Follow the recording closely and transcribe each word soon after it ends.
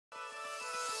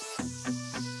Hey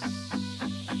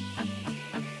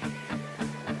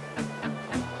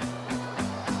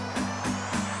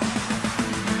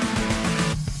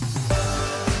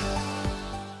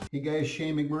guys,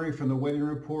 Shane McMurray from the Wedding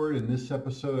Report. In this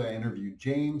episode, I interviewed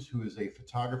James, who is a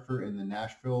photographer in the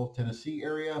Nashville, Tennessee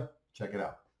area. Check it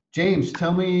out. James,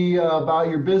 tell me about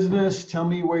your business. Tell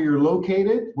me where you're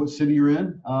located, what city you're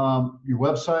in, your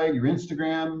website, your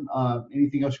Instagram,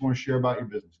 anything else you want to share about your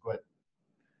business. Go ahead.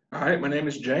 All right, my name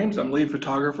is James. I'm lead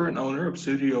photographer and owner of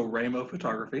Studio Raymo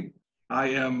Photography. I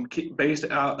am based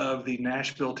out of the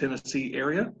Nashville, Tennessee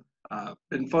area.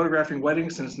 Been photographing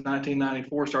weddings since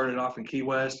 1994, started off in Key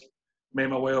West, made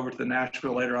my way over to the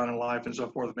Nashville later on in life and so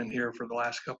forth. I've been here for the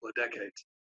last couple of decades.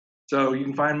 So you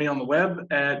can find me on the web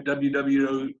at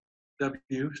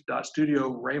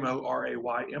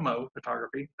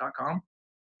www.studioraymo.photography.com.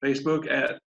 Facebook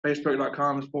at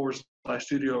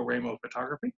facebook.com/Studio Raymo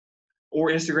Photography. Or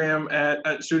Instagram at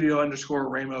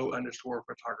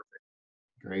studio_Raymo_photography.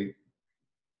 Great.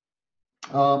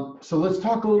 So let's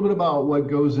talk a little bit about what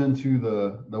goes into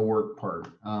the work part.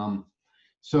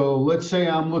 So let's say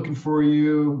I'm looking for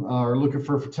you or looking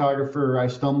for a photographer. I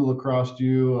stumble across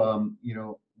you.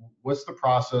 What's the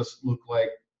process look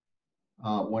like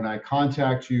when I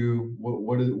contact you?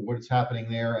 What is happening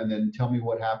there, and then tell me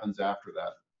what happens after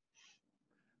that.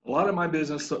 A lot of my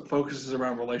business focuses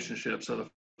around relationships. So the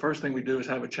first thing we do is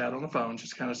have a chat on the phone,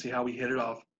 just kind of see how we hit it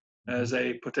off as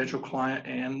a potential client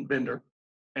and vendor,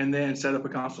 and then set up a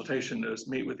consultation to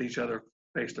meet with each other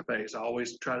face to face. I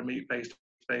always try to meet face to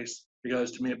face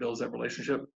because to me it builds that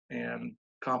relationship and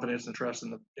confidence and trust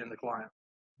in the client.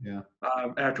 Yeah.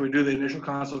 After we do the initial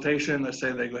consultation, let's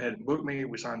say they go ahead and book me,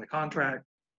 we sign the contract.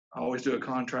 I always do a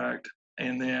contract,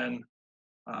 and then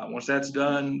once that's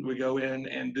done, we go in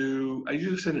and I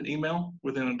usually send an email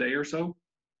within a day or so.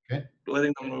 Okay.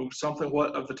 Letting them know something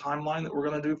of the timeline that we're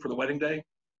going to do for the wedding day.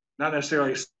 Not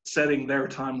necessarily setting their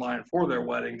timeline for their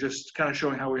wedding, just kind of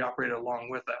showing how we operate along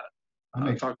with that.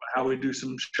 Talk about how we do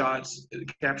some shots,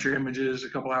 capture images a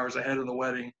couple hours ahead of the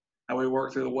wedding, how we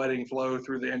work through the wedding flow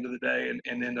through the end of the day and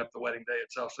end up the wedding day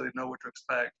itself, so they know what to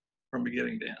expect from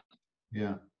beginning to end.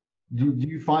 Yeah. Do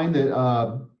you find that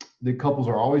the couples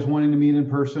are always wanting to meet in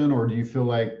person, or do you feel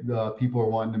like people are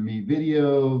wanting to meet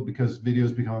video because video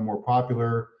is becoming more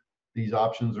popular? These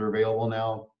options are available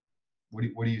now. What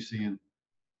are you seeing?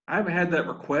 I haven't had that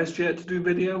request yet to do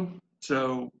video,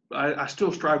 so I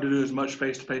still strive to do as much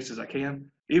face-to-face as I can,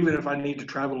 even if I need to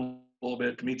travel a little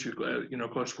bit to meet you,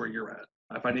 close to where you're at.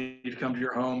 If I need to come to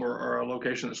your home or a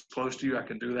location that's close to you, I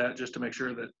can do that just to make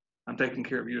sure that I'm taking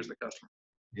care of you as the customer.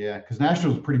 Yeah, because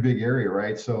Nashville's a pretty big area,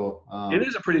 right? So it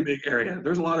is a pretty big area.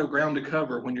 There's a lot of ground to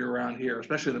cover when you're around here,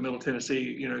 especially the Middle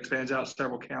Tennessee. Expands out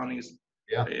several counties.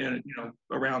 Yeah. And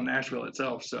around Nashville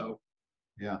itself. So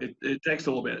yeah, it takes a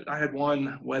little bit. I had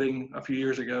one wedding a few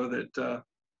years ago that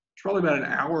it's probably about an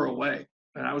hour away,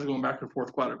 and I was going back and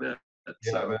forth quite a bit.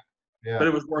 So, yeah. But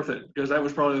it was worth it because that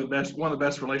was probably one of the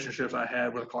best relationships I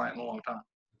had with a client in a long time.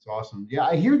 That's awesome. Yeah,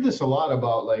 I hear this a lot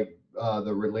about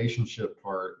the relationship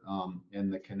part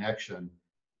and the connection.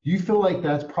 Do you feel like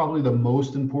that's probably the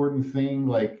most important thing?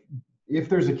 Like, if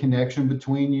there's a connection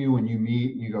between you and you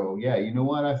meet and you go, yeah, you know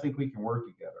what, I think we can work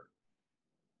together.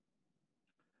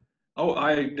 Oh,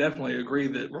 I definitely agree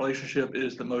that relationship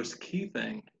is the most key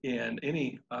thing in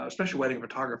any, especially wedding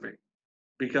photography,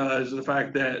 because of the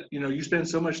fact that, you spend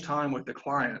so much time with the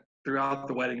client throughout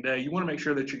the wedding day. You want to make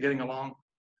sure that you're getting along.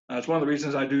 It's one of the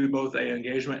reasons I do both an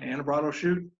engagement and a bridal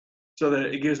shoot, so that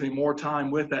it gives me more time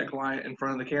with that client in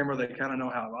front of the camera. They kind of know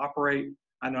how to operate.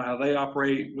 I know how they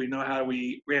operate. We know how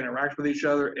we interact with each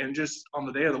other. And just on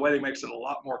the day of the wedding makes it a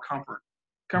lot more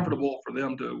comfortable for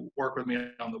them to work with me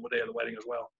on the day of the wedding as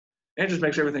well. And it just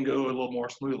makes everything go a little more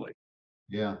smoothly.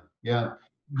 Yeah.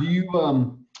 Do you,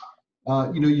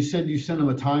 you said you send them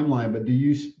a timeline, but do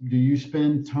you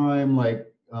spend time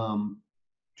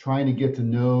trying to get to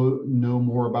know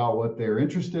more about what they're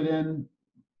interested in,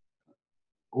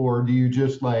 or do you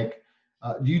just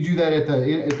do you do that at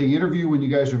the interview when you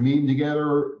guys are meeting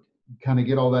together, kind of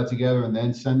get all that together and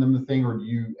then send them the thing, or do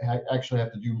you actually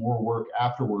have to do more work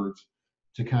afterwards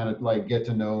to kind of get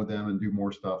to know them and do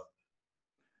more stuff?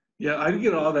 Yeah, I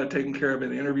get all that taken care of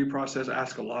in the interview process. I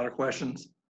ask a lot of questions.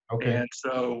 Okay. And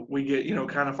so we get,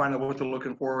 kind of find out what they're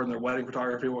looking for in their wedding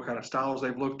photography, what kind of styles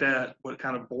they've looked at, what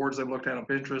kind of boards they've looked at on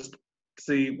Pinterest,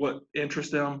 see what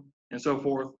interests them and so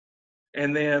forth.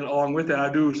 And then along with that,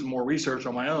 I do some more research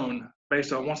on my own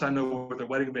based on once I know what the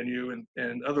wedding venue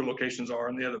and other locations are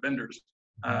and the other vendors.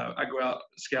 I go out,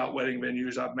 scout wedding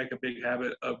venues. I make a big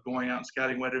habit of going out and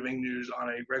scouting wedding venues on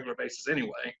a regular basis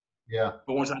anyway. Yeah.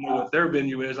 But once I know what their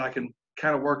venue is, I can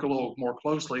kind of work a little more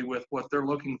closely with what they're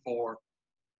looking for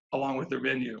along with their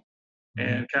venue, Mhm.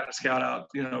 and kind of scout out,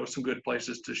 some good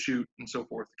places to shoot and so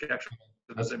forth to capture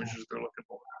those That's cool. images they're looking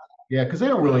for. Yeah, because they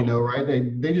don't really So know, right?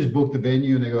 They just book the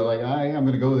venue and they go like, I'm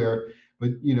going to go there.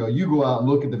 But you go out and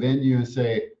look at the venue and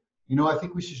say, I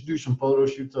think we should do some photo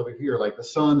shoots over here. Like the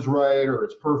sun's right, or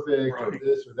it's perfect, or right.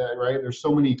 this or that, right? There's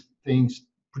so many things,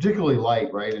 particularly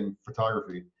light, right, in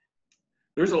photography.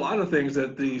 There's a lot of things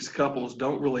that these couples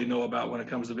don't really know about when it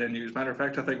comes to venues. Matter of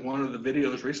fact, I think one of the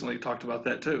videos recently talked about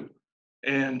that too.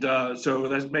 And so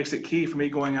that makes it key for me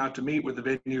going out to meet with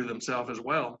the venue themselves as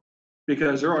well.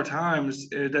 Because there are times,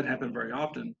 it doesn't happen very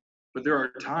often, but there are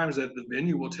times that the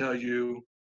venue will tell you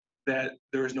that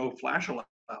there is no flash allowed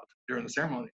during the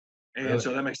ceremony. And Really?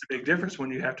 so that makes a big difference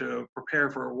when you have to prepare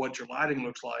for what your lighting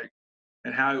looks like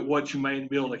and what you may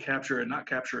be able to capture and not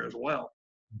capture as well.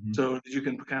 Mhm. So that you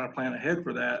can kind of plan ahead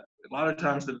for that. A lot of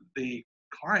times the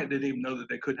client didn't even know that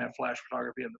they couldn't have flash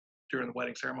photography during the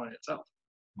wedding ceremony itself.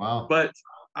 Wow. But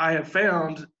I have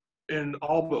found in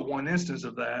all but one instance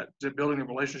of that building a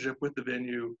relationship with the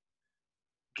venue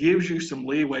gives you some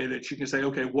leeway that you can say,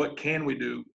 okay, what can we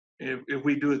do? If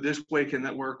we do it this way, can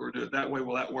that work? Or do it that way,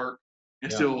 will that work?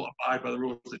 And Yeah. still abide by the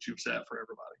rules that you've set for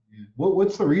everybody. Yeah.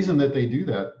 What's the reason that they do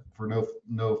that for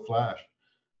no flash?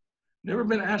 Never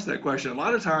been asked that question. A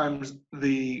lot of times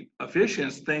the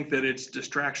officiants think that it's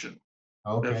distraction.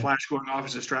 The Okay. flash going off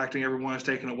is distracting everyone, is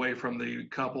taken away from the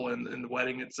couple and the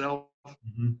wedding itself.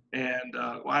 Hmm. And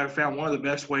I've found one of the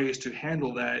best ways to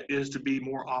handle that is to be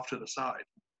more off to the side.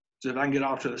 So if I can get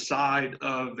off to the side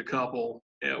of the couple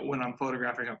when I'm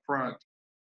photographing up front,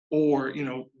 or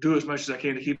do as much as I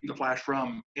can to keep the flash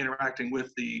from interacting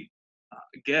with the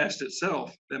guest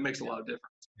itself, that makes a lot of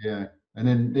difference. Yeah.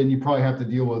 And then you probably have to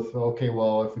deal with, okay,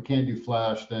 well, if we can't do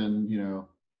flash, then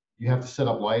you have to set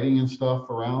up lighting and stuff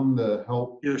around to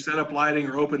help. Either set up lighting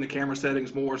or open the camera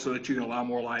settings more so that you can allow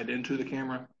more light into the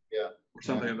camera Yeah. or Yeah.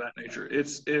 something of that nature.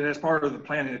 It's part of the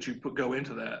planning that go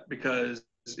into that, because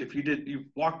if you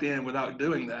walked in without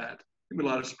doing that, there'd be a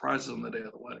lot of surprises on the day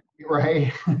of the wedding.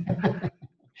 Right. And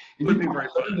you Wouldn't be probably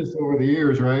very learned fun. this over the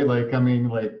years, right? Like, I mean,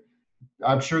 like,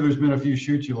 I'm sure there's been a few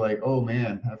shoots you're like, oh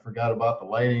man, I forgot about the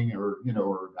lighting, or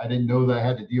I didn't know that I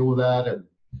had to deal with that. And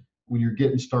when you're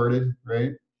getting started,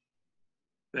 right?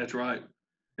 That's right.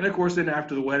 And of course, then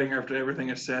after the wedding, after everything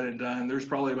is said and done, there's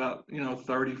probably about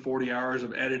 30, 40 hours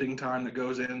of editing time that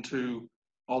goes into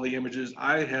all the images.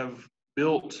 I have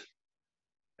built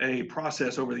a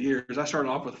process over the years. I started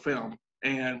off with film,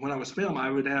 and when I was film, I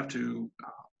would have to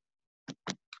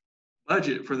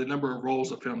budget for the number of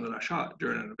rolls of film that I shot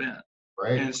during an event.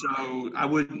 Right. And so I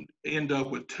wouldn't end up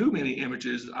with too many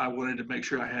images. I wanted to make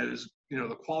sure I had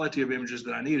the quality of images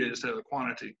that I needed instead of the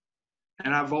quantity.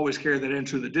 And I've always carried that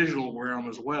into the digital realm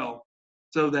as well,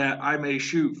 so that I may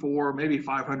shoot for maybe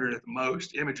 500 at the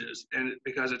most images, and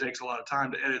because it takes a lot of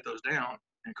time to edit those down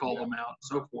and call Yeah. them out and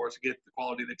so forth to get the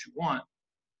quality that you want.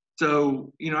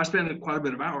 So, I spend quite a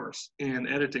bit of hours in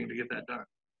editing to get that done.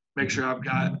 Make Mhm. sure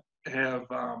have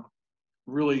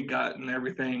really gotten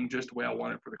everything just the way I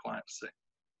want it for the client to see.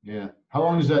 Yeah. How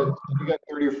long is that? You got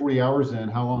 30 or 40 hours in.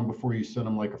 How long before you send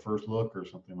them like a first look or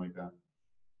something like that?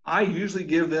 I usually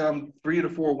give them 3 to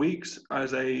 4 weeks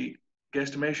as a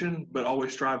guesstimation, but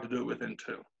always strive to do it within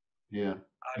 2. Yeah.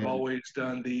 I've Yeah. always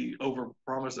done the under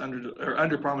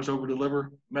promise over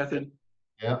deliver method.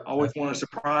 Yeah. I always want to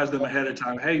surprise them ahead of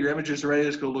time. Hey, your images are ready.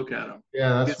 Let's go look at them. Yeah,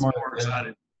 that's Get them smart. more Yeah.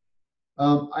 excited.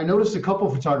 I noticed a couple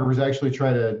of photographers actually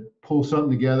try to pull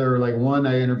something together. Like one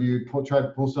I interviewed, tried to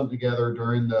pull something together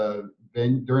during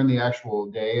the actual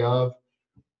day of,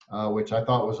 which I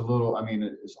thought was a little. I mean,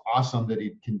 it's awesome that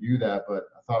he can do that, but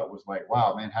I thought it was like,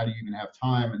 wow, man, how do you even have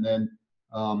time? And then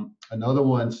another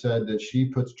one said that she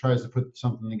tries to put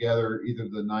something together either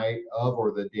the night of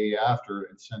or the day after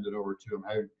and send it over to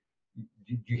him.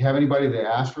 Do you have anybody that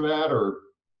asked for that or?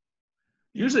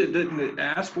 Usually it didn't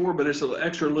ask for, but it's an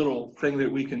extra little thing that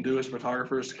we can do as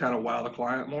photographers to kind of wow the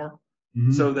client more.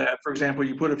 Mhm. So that, for example,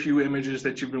 you put a few images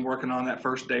that you've been working on that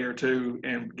first day or two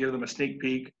and give them a sneak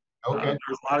peek. Okay.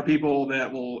 There's a lot of people that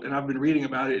will, and I've been reading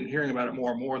about it and hearing about it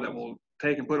more and more, that will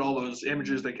take and put all those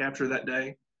images they capture that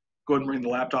day, go ahead and bring the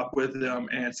laptop with them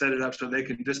and set it up so they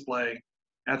can display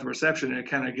at the reception and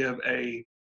kind of give a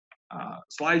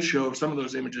slideshow of some of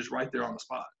those images right there on the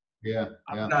spot. Yeah.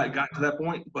 I've Yeah. not gotten to that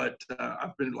point, but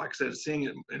I've been, like I said, seeing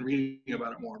it and reading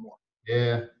about it more and more.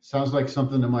 Yeah, sounds like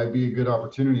something that might be a good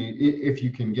opportunity if you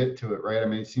can get to it, right? I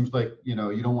mean, it seems like, you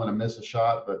don't want to miss a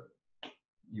shot, but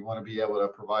you want to be able to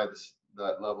provide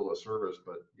that level of service.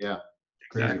 But yeah,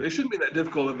 crazy. Exactly. It shouldn't be that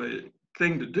difficult of a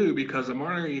thing to do because I'm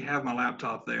already have my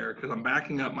laptop there because I'm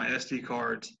backing up my SD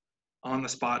cards on the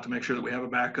spot to make sure that we have a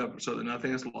backup so that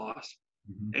nothing is lost.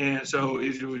 Mhm. And so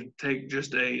it would take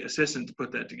just a assistant to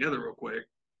put that together real quick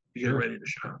to get Sure. ready to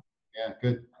show. Yeah,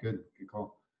 good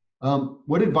call.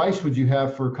 What advice would you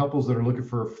have for couples that are looking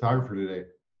for a photographer today?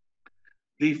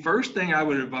 The first thing I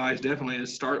would advise definitely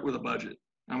is start with a budget.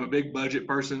 I'm a big budget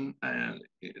person, and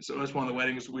so that's one of the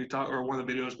weddings we talked, or one of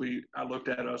the videos I looked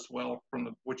at as well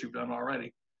from what you've done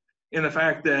already. In the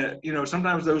fact that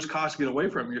sometimes those costs get away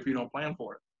from you if you don't plan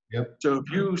for it. Yep. So if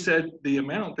you set the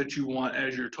amount that you want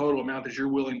as your total amount that you're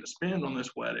willing to spend on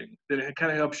this wedding, then it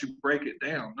kind of helps you break it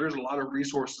down. There's a lot of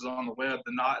resources on the web,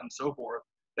 the Knot and so forth,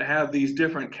 that have these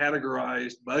different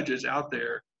categorized budgets out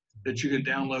there that you can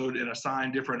download and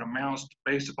assign different amounts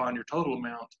based upon your total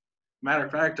amount. Matter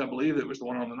of fact, I believe it was the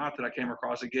one on the Knot that I came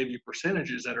across. It gave you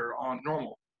percentages that are on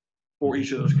normal for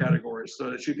each of those categories so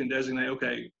that you can designate,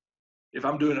 okay, if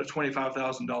I'm doing a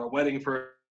 $25,000 wedding,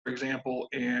 for example,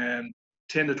 and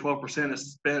 10 to 12%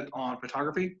 is spent on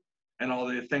photography and all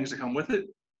the things that come with it,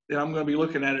 then I'm going to be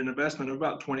looking at an investment of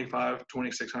about $2,500,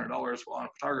 $2,600 on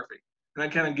photography. And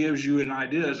that kind of gives you an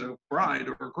idea as a bride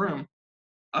or a groom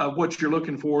of what you're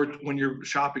looking for when you're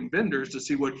shopping vendors to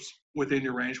see what's within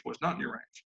your range, what's not in your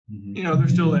range. Mhm.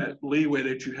 There's still that leeway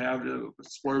that you have to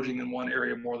splurging in one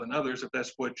area more than others. If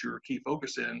that's what your key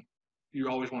focus in, you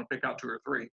always want to pick out two or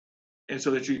three, and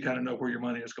so that you kind of know where your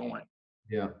money is going.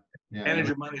 Yeah. Yeah. Manage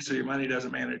your money so your money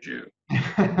doesn't manage you.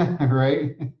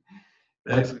 Right.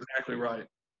 That's That's exactly right.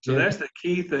 So yeah. that's the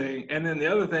key thing. And then the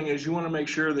other thing is you want to make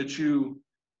sure that you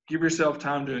give yourself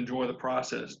time to enjoy the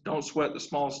process. Don't sweat the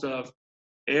small stuff.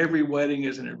 Every wedding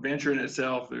is an adventure in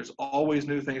itself. There's always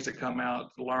new things that come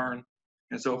out to learn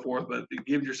and so forth. But to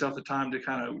give yourself the time to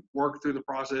kind of work through the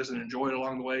process and enjoy it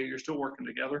along the way. You're still working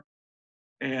together,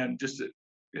 and just to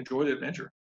enjoy the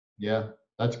adventure. Yeah,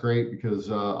 that's great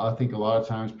because I think a lot of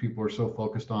times people are so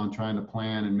focused on trying to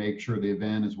plan and make sure the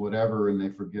event is whatever, and they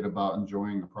forget about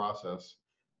enjoying the process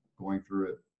going through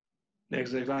it.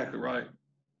 That's exactly right.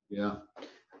 Yeah.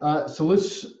 So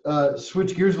let's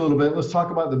switch gears a little bit. Let's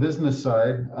talk about the business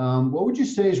side. What would you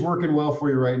say is working well for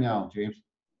you right now, James?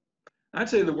 I'd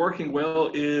say the working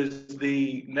well is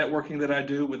the networking that I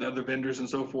do with other vendors and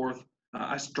so forth.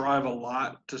 I strive a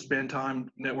lot to spend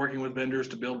time networking with vendors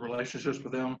to build relationships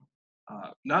with them.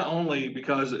 Not only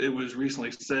because it was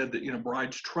recently said that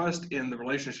brides trust in the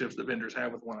relationships that vendors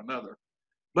have with one another,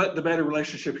 but the better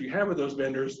relationship you have with those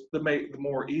vendors, the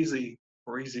more easy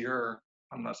or easier.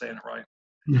 I'm not saying it right.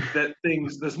 That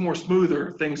that's more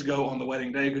smoother things go on the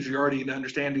wedding day because you already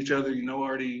understand each other.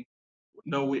 Already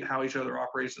know how each other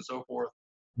operates and so forth,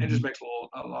 and just Mhm. makes a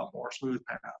lot more smooth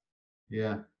path.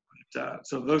 Yeah.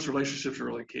 So those relationships are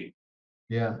really key.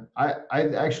 Yeah, I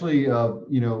actually,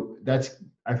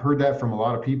 I've heard that from a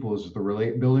lot of people is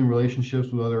building relationships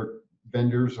with other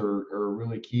vendors are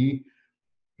really key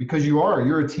because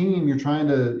you're a team. I mean, even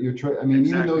though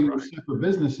Exactly you're right. separate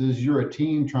businesses, you're a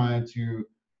team trying to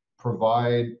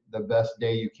provide the best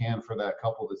day you can for that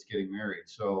couple that's getting married.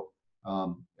 So,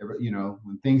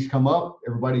 when things come up,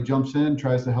 everybody jumps in,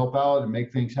 tries to help out and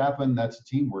make things happen. That's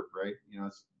teamwork, right?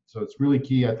 So it's really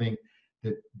key, I think,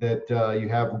 that you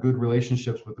have good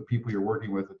relationships with the people you're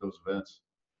working with at those events.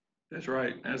 That's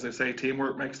right. As they say,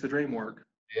 teamwork makes the dream work.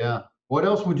 Yeah. What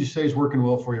else would you say is working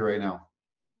well for you right now?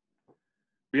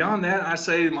 Beyond that, I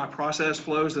say my process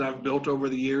flows that I've built over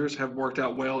the years have worked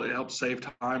out well. It helps save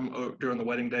time during the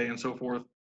wedding day and so forth.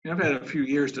 I've had a few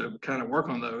years to kind of work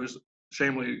on those.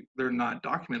 Shamefully, they're not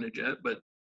documented yet, but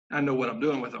I know what I'm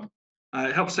doing with them.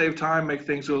 It helps save time, make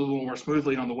things go a little more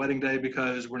smoothly on the wedding day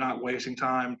because we're not wasting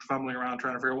time fumbling around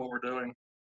trying to figure out what we're doing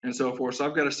and so forth. So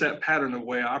I've got a set pattern of the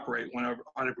way I operate whenever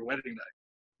on every wedding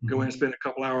day. Go in Mhm. and spend a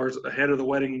couple hours ahead of the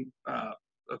wedding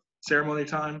ceremony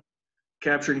time,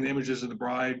 capturing the images of the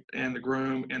bride and the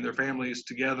groom and their families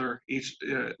together, each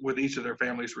with each of their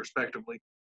families respectively,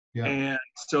 Yeah. and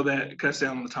so that cuts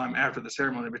down on the time after the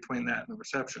ceremony between that and the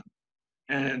reception.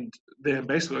 And then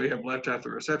basically, what you have left after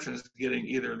the reception is getting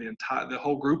either the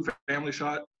whole group family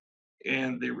shot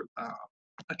and the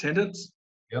attendants,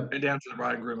 Yep. and down to the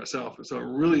bride and groom itself. So it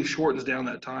really shortens down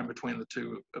that time between the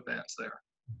two events there.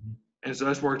 Mhm. And so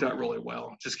that's worked out really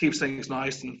well. Just keeps things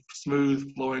nice and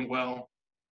smooth, flowing well,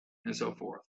 and so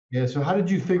forth. Yeah. So how did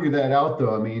you figure that out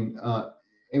though? I mean,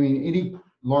 any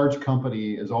large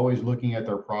company is always looking at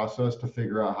their process to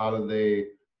figure out how do they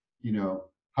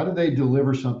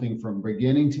deliver something from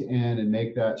beginning to end and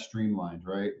make that streamlined,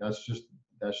 right? That's just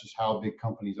how big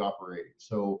companies operate.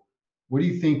 So what do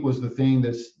you think was the thing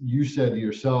that you said to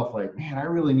yourself, like, man, I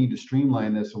really need to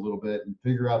streamline this a little bit and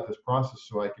figure out this process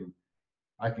so I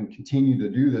can continue to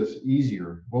do this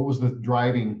easier? What was the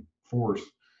driving force?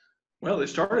 Well, it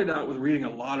started out with reading a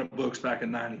lot of books back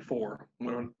in '94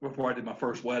 before I did my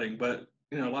first wedding, but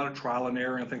a lot of trial and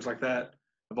error and things like that.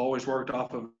 I've always worked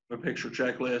off of a picture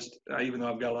checklist, even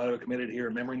though I've got a lot of it committed here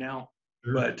in memory now.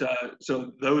 Sure. But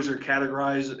so those are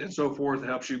categorized and so forth. It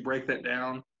helps you break that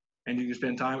down, and you can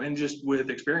spend time and just with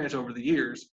experience over the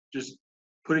years, just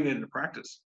putting it into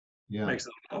practice Yeah. makes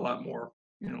it a lot more,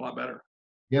 a lot better.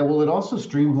 Yeah. Well, it also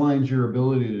streamlines your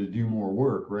ability to do more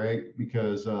work, right?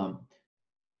 Because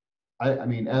I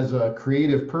mean, as a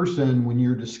creative person, when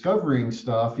you're discovering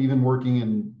stuff, even working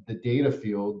in the data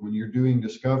field, when you're doing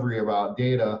discovery about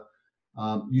data,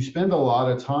 you spend a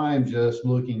lot of time just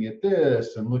looking at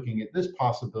this and looking at this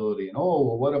possibility, and oh,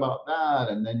 well, what about that?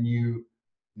 And then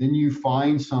you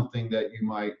find something that you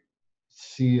might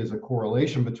see as a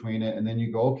correlation between it, and then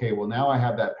you go, okay, well, now I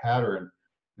have that pattern,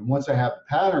 and once I have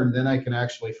the pattern, then I can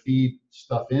actually feed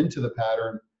stuff into the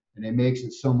pattern, and it makes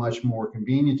it so much more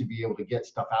convenient to be able to get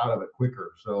stuff out of it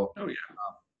quicker. So Oh yeah.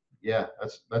 yeah,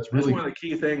 that's That's really one of good. the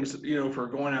key things, for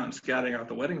going out and scouting out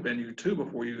the wedding venue too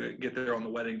before you get there on the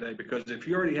wedding day. Because if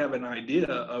you already have an idea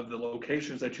of the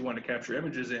locations that you want to capture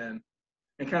images in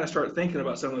and kind of start thinking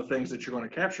about some of the things that you're going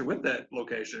to capture with that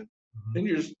location, Mhm. then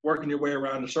you're just working your way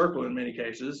around the circle in many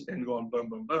cases and going boom,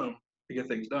 boom, boom to get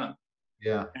things done.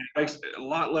 Yeah. And it makes a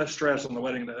lot less stress on the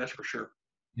wedding day, that's for sure.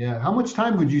 Yeah. How much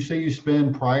time would you say you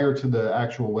spend prior to the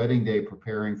actual wedding day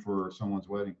preparing for someone's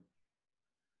wedding?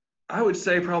 I would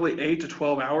say probably 8 to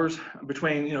 12 hours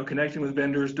between, connecting with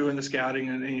vendors, doing the scouting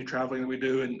and any traveling that we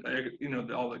do,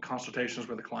 and all the consultations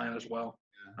with the client as well,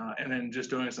 and then just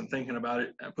doing some thinking about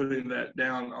it and putting that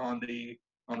down on the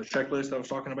checklist I was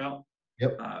talking about.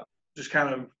 Yep. Uh, just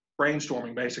kind of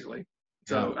brainstorming basically. Yeah.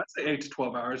 So I'd say 8 to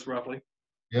 12 hours roughly.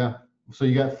 Yeah. So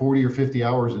you got 40 or 50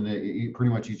 hours in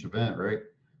pretty much each event, right?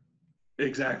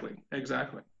 Exactly,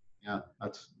 exactly. Yeah,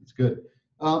 that's good.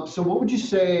 So what would you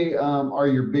say are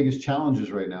your biggest challenges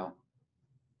right now?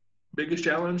 Biggest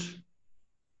challenge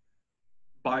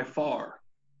by far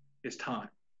is time.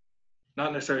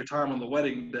 Not necessarily time on the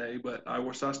wedding day, but I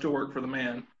still work for the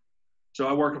man. So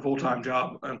I work a full-time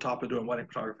job on top of doing wedding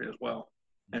photography as well.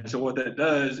 And Mhm. so what that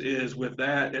does is with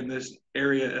that in this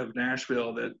area of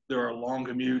Nashville that there are long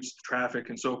commutes, traffic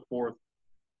and so forth.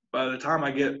 By the time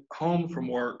I get home from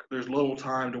work, there's little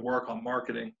time to work on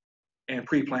marketing and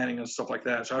pre-planning and stuff like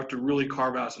that. So I have to really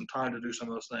carve out some time to do some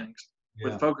of those things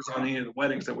with Yeah, focus on any of the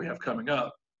weddings that we have coming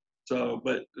up. So,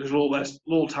 but there's a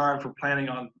little time for planning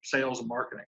on sales and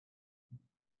marketing,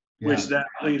 which yeah, that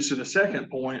leads to the second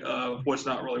point of what's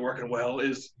not really working well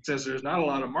is since there's not a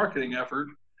lot of marketing effort,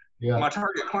 yeah. my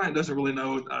target client doesn't really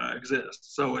know I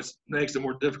exist. So it makes it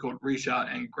more difficult to reach out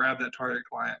and grab that target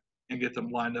client and get them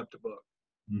lined up to book.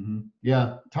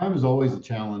 Yeah, time is always a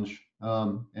challenge.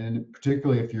 And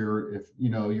particularly if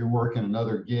you're working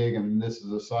another gig and this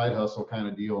is a side hustle kind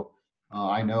of deal.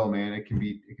 I know, man, it can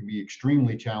be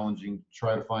extremely challenging to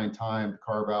try to find time to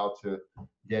carve out to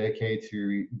dedicate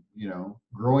to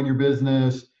growing your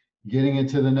business, getting it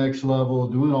to the next level,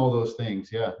 doing all those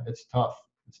things. Yeah, it's tough.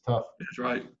 It's tough. That's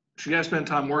right. So you got to spend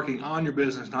time working on your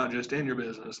business, not just in your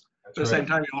business. That's But at the right. same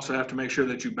time, you also have to make sure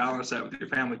that you balance that with your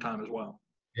family time as well.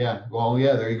 Yeah. Well,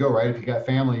 yeah, there you go, right? If you got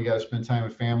family, you got to spend time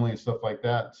with family and stuff like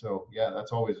that. So yeah,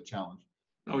 that's always a challenge.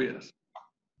 Oh, yes.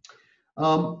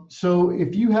 So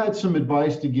if you had some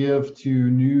advice to give to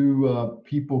new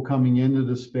people coming into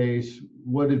the space,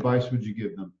 what advice would you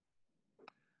give them?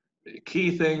 The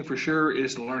key thing for sure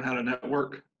is to learn how to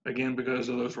network, again, because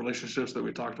of those relationships that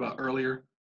we talked about earlier.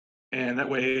 And that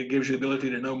way it gives you the ability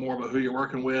to know more about who you're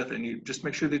working with. And you just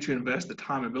make sure that you invest the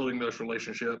time in building those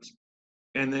relationships.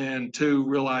 And then two,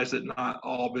 realize that not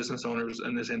all business owners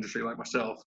in this industry, like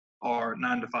myself, are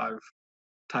 9 to 5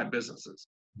 type businesses.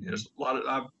 Mhm. There's a lot of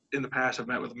I've in the past have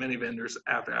met with many vendors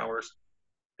after hours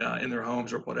in their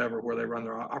homes or whatever where they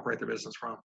operate their business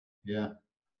from. Yeah,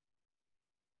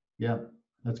 yeah,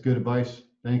 that's good advice.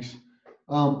 Thanks.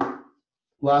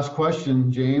 Last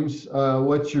question, James.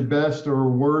 What's your best or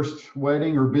worst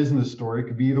wedding or business story? It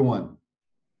could be either one.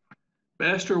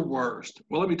 Best or worst?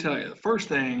 Well, let me tell you. The first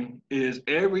thing is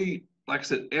like I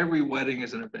said, every wedding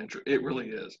is an adventure. It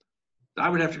really is. I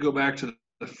would have to go back to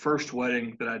the first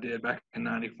wedding that I did back in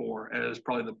 '94 as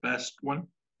probably the best one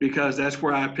because that's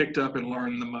where I picked up and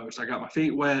learned the most. I got my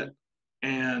feet wet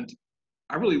and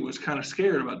I really was kind of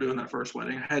scared about doing that first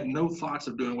wedding. I had no thoughts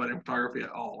of doing wedding photography at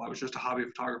all. I was just a hobby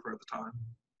photographer at the time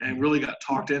and Mhm. really got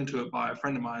talked into it by a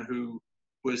friend of mine who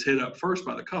was hit up first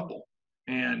by the couple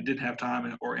and didn't have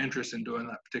time or interest in doing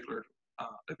that particular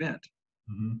event.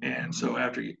 Mhm. And so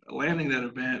after landing that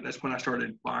event, that's when I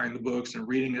started buying the books and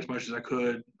reading as much as I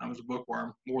could. I was a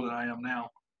bookworm more than I am now.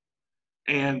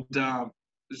 And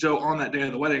so on that day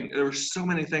of the wedding, there were so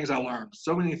many things I learned,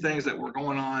 so many things that were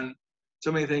going on,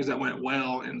 so many things that went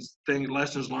well, and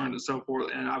lessons learned and so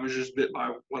forth. And I was just bit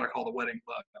by what I call the wedding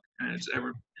bug, and it's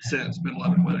ever since been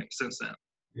 11 weddings since then.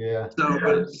 Yeah.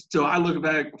 So I look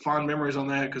back, fond memories on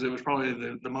that, because it was probably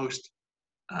the most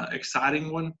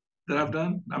exciting one that I've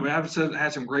done. I mean, I've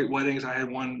had some great weddings. I had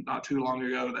one not too long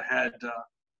ago that had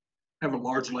have a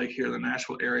large lake here in the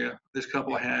Nashville area. This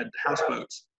couple had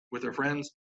houseboats with their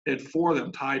friends. They had 4 of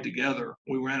them tied together.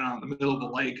 We ran out in the middle of the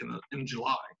lake in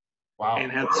July. Wow.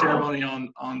 And had the ceremony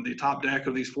on the top deck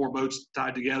of these 4 boats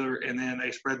tied together, and then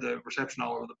they spread the reception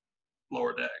all over the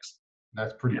lower decks.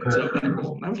 That's pretty cool. So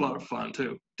that was a lot of fun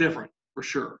too. Different for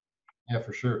sure. Yeah,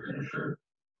 for sure.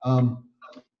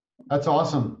 That's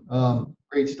awesome.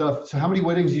 Great stuff. So how many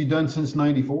weddings have you done since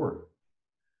 94?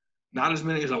 Not as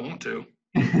many as I want to.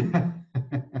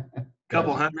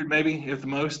 Couple hundred maybe, if the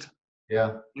most.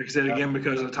 Yeah. Like I said, again,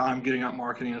 because of the time getting out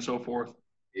marketing and so forth.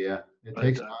 Yeah, it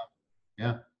takes time.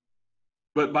 Yeah.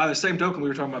 But by the same token, we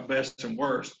were talking about best and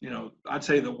worst. You know, I'd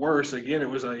say the worst, again, it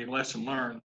was a lesson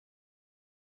learned.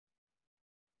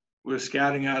 We were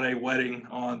scouting out a wedding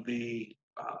on the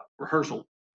rehearsal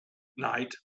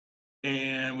night,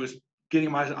 and was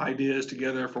getting my ideas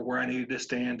together for where I needed to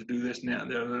stand to do this. Now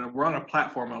we're on a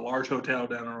platform at a large hotel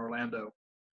down in Orlando,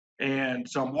 and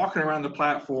so I'm walking around the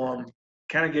platform,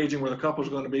 kind of gauging where the couple's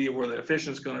going to be, where the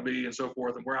officiant's going to be, and so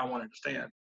forth, and where I wanted to stand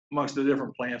amongst the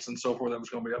different plants and so forth that was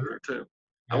going to be up there too.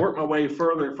 I worked my way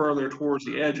further and further towards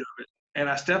the edge of it, and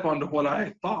I step onto what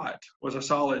I thought was a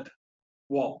solid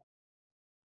wall.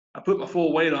 I put my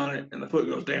full weight on it, and the foot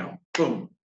goes down. Boom.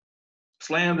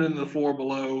 Slammed into the floor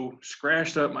below,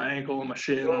 scratched up my ankle and my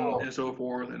shin and so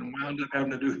forth, and wound up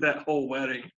having to do that whole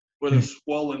wedding with a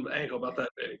swollen ankle about that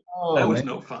big. That was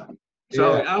no fun.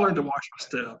 So I learned to watch my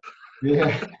step.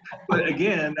 Yeah. But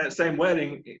again, that same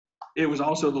wedding, it was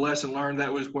also the lesson learned.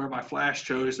 That was where my flash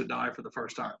chose to die for the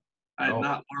first time. I had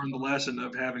not learned the lesson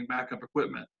of having backup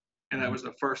equipment, and that was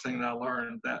the first thing that I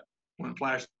learned, that when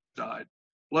flash died.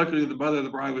 Luckily, the mother of the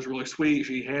bride was really sweet.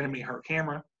 She handed me her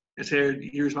camera and said,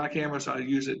 "Here's my camera," so I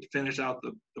used it to finish out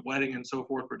the wedding and so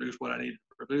forth, produce what I needed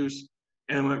to produce,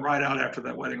 and went right out after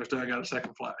that wedding was done. I got a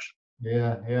second flash.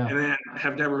 Yeah, yeah. And then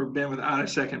have never been without a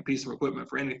second piece of equipment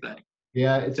for anything.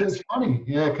 Yeah, it's funny.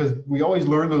 Yeah, because we always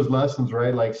learn those lessons,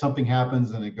 right? Like something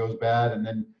happens and it goes bad, and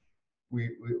then we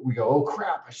go, "Oh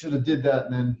crap, I should have did that,"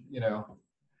 and then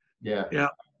yeah,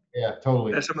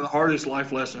 totally. That's some of the hardest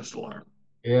life lessons to learn.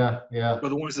 Yeah, but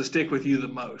the ones that stick with you the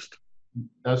most.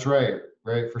 That's right,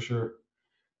 for sure.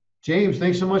 James,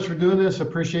 thanks so much for doing this.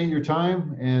 Appreciate your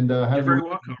time, and you're very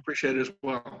welcome. Appreciate it as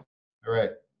well. All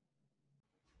right.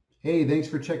 Hey, thanks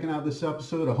for checking out this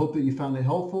episode. I hope that you found it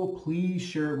helpful. Please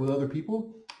share it with other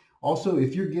people. Also,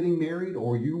 if you're getting married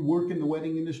or you work in the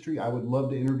wedding industry, I would love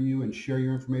to interview and share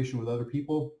your information with other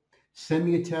people. Send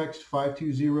me a text,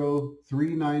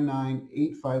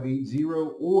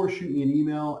 520-399-8580, or shoot me an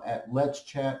email at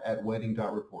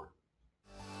letschat@wedding.report.